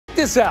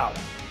this out.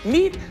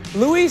 Meet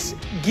Luis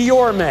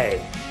Guillorme.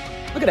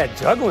 Look at that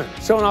juggling,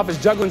 showing off his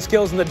juggling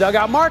skills in the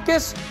dugout.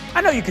 Marcus,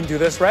 I know you can do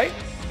this, right?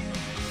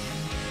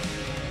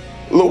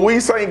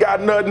 Luis ain't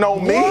got nothing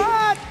on me.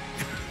 What?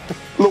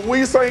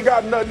 Luis ain't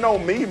got nothing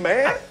on me,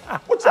 man.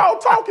 What y'all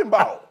talking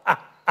about?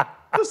 The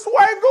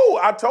swagoo.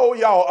 I told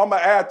y'all I'm an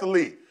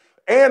athlete.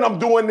 And I'm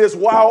doing this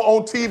while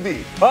on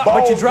TV.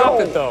 But you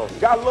dropped it, though.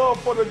 Got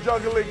love for the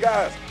juggling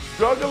guys.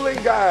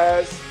 Juggling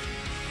guys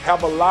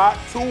have a lot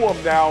to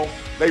them now.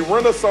 They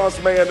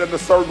Renaissance man in a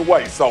certain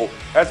way. So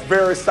that's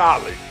very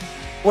solid.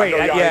 Wait,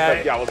 y'all yeah. didn't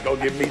think y'all was going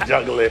to give me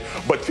juggling,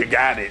 but you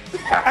got it.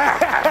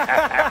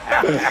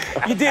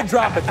 You did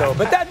drop it, though.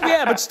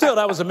 But still,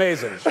 that was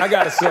amazing. I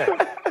got to say.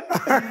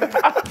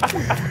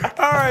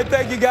 All right,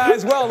 thank you,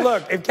 guys. Well,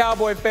 look, if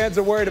Cowboy fans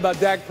are worried about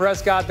Dak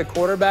Prescott, the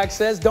quarterback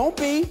says, don't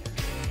be.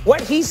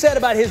 What he said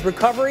about his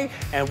recovery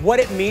and what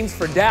it means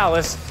for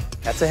Dallas,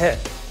 that's ahead.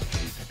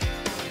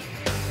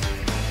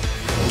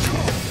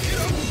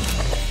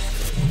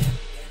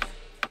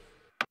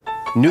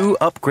 New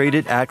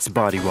upgraded Axe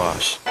body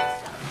wash.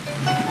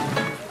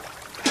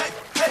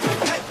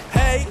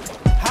 Hey,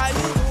 how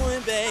you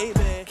doing,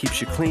 baby?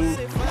 Keeps you clean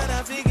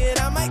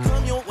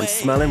and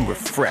smelling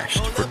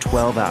refreshed for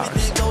 12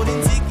 hours.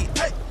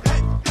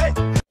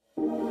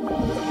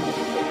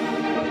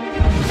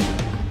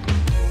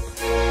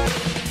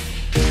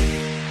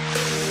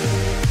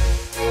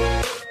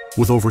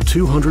 With over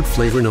 200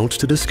 flavor notes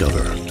to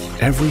discover,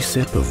 every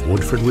sip of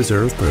Woodford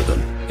Reserve Bourbon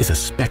is a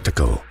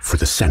spectacle for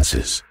the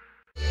senses.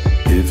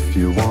 If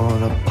you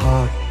want a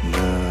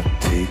partner,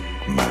 take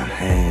my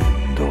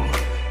hand, or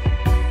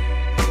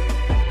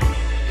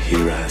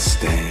here I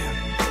stand.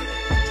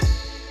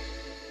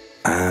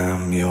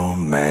 I'm your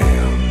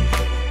man.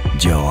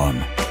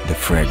 John, the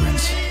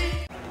fragrance.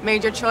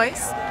 Made your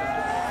choice?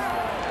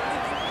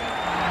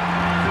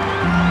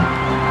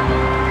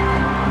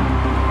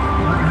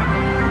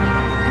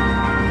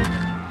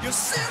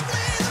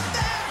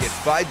 Get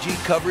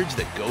 5G coverage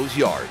that goes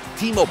yard.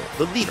 T-Mobile,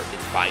 the leader in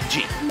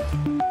 5G.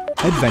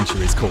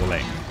 Adventure is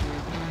calling.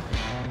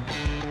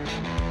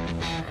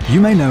 You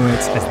may know it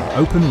as the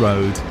open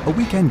road, a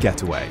weekend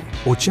getaway,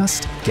 or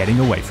just getting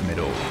away from it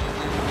all.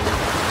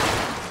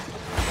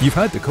 You've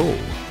heard the call.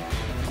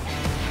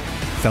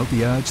 Felt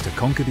the urge to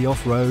conquer the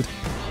off-road,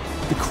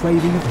 the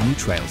craving of new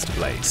trails to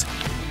blaze,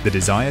 the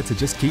desire to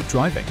just keep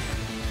driving.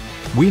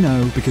 We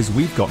know because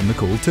we've gotten the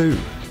call too.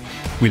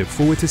 We look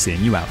forward to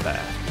seeing you out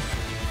there.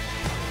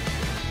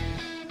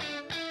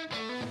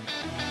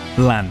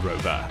 Land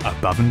Rover,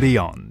 above and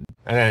beyond.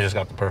 And then I just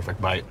got the perfect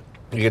bite.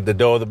 You get the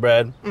dough of the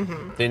bread,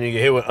 then you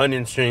get hit with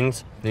onion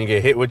strings, then you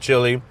get hit with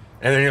chili, and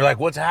then you're like,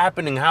 what's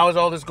happening? How is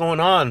all this going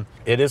on?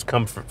 It is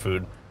comfort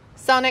food.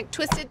 Sonic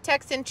Twisted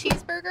Texan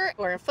Cheeseburger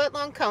or a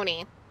foot-long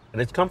coney?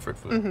 And it's comfort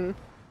food.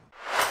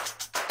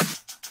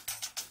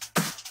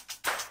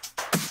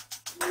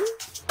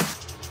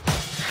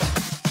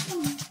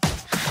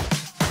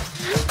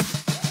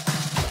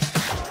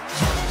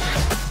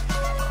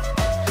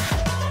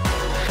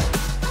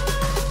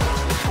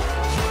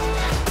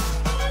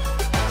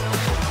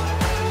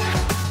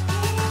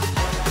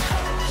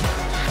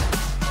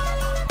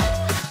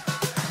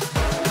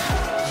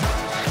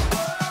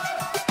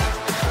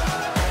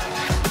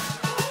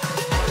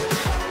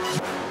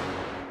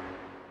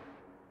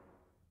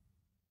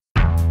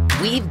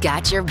 We've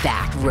got your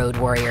back, road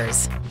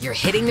warriors. You're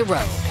hitting the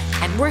road,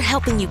 and we're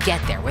helping you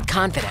get there with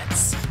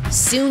confidence.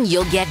 Soon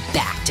you'll get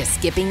back to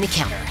skipping the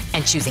counter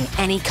and choosing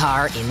any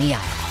car in the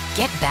aisle.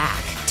 Get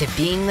back to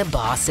being the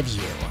boss of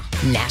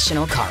you.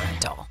 National Car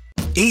Rental.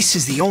 Ace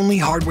is the only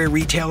hardware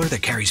retailer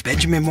that carries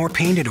Benjamin Moore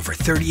paint at over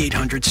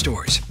 3,800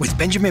 stores. With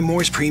Benjamin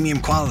Moore's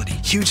premium quality,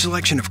 huge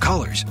selection of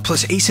colors,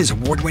 plus Ace's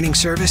award-winning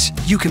service,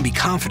 you can be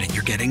confident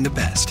you're getting the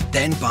best.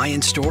 Then buy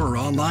in store or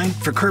online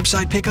for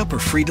curbside pickup or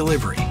free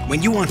delivery.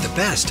 When you want the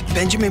best,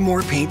 Benjamin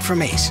Moore paint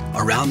from Ace.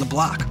 Around the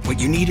block, what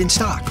you need in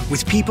stock,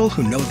 with people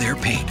who know their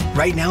paint.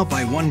 Right now,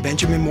 buy one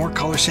Benjamin Moore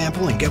color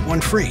sample and get one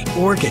free.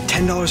 Or get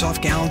 $10 off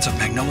gallons of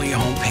Magnolia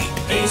Home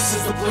paint. Ace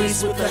is the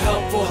place with the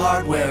helpful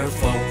hardware,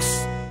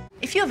 folks.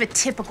 If you have a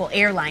typical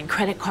airline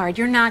credit card,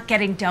 you're not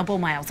getting double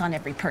miles on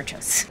every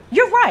purchase.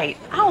 You're right.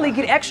 I only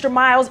get extra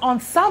miles on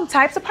some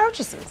types of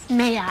purchases.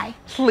 May I?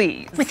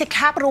 Please. With the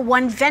Capital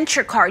One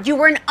Venture Card, you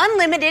earn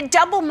unlimited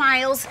double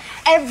miles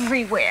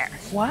everywhere.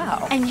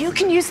 Wow. And you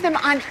can use them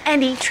on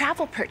any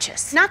travel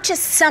purchase, not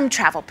just some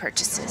travel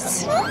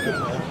purchases.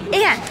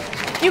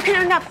 And you can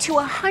earn up to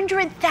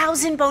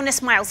 100,000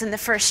 bonus miles in the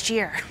first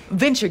year.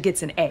 Venture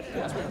gets an A.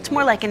 It's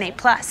more like an A+.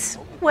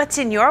 What's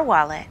in your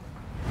wallet?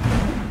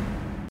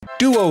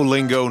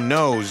 Duolingo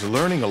knows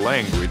learning a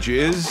language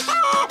is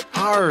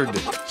hard,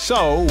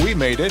 so we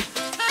made it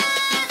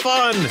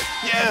fun.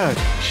 Yeah,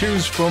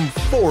 choose from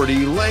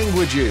 40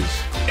 languages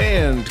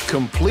and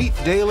complete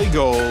daily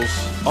goals,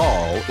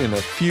 all in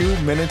a few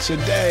minutes a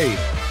day.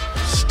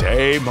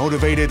 Stay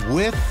motivated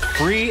with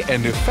free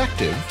and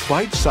effective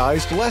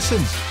bite-sized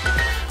lessons.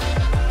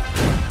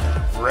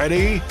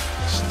 Ready?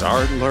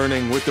 Start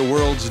learning with the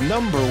world's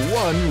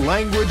 #1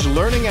 language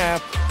learning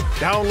app.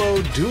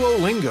 Download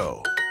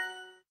Duolingo.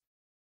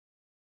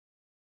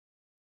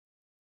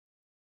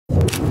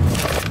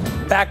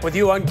 Back with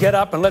you on Get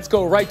Up, and let's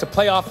go right to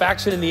playoff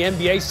action in the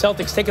NBA.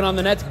 Celtics taking on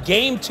the Nets,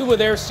 game 2 of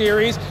their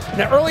series.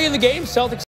 Now, early in the game, Celtics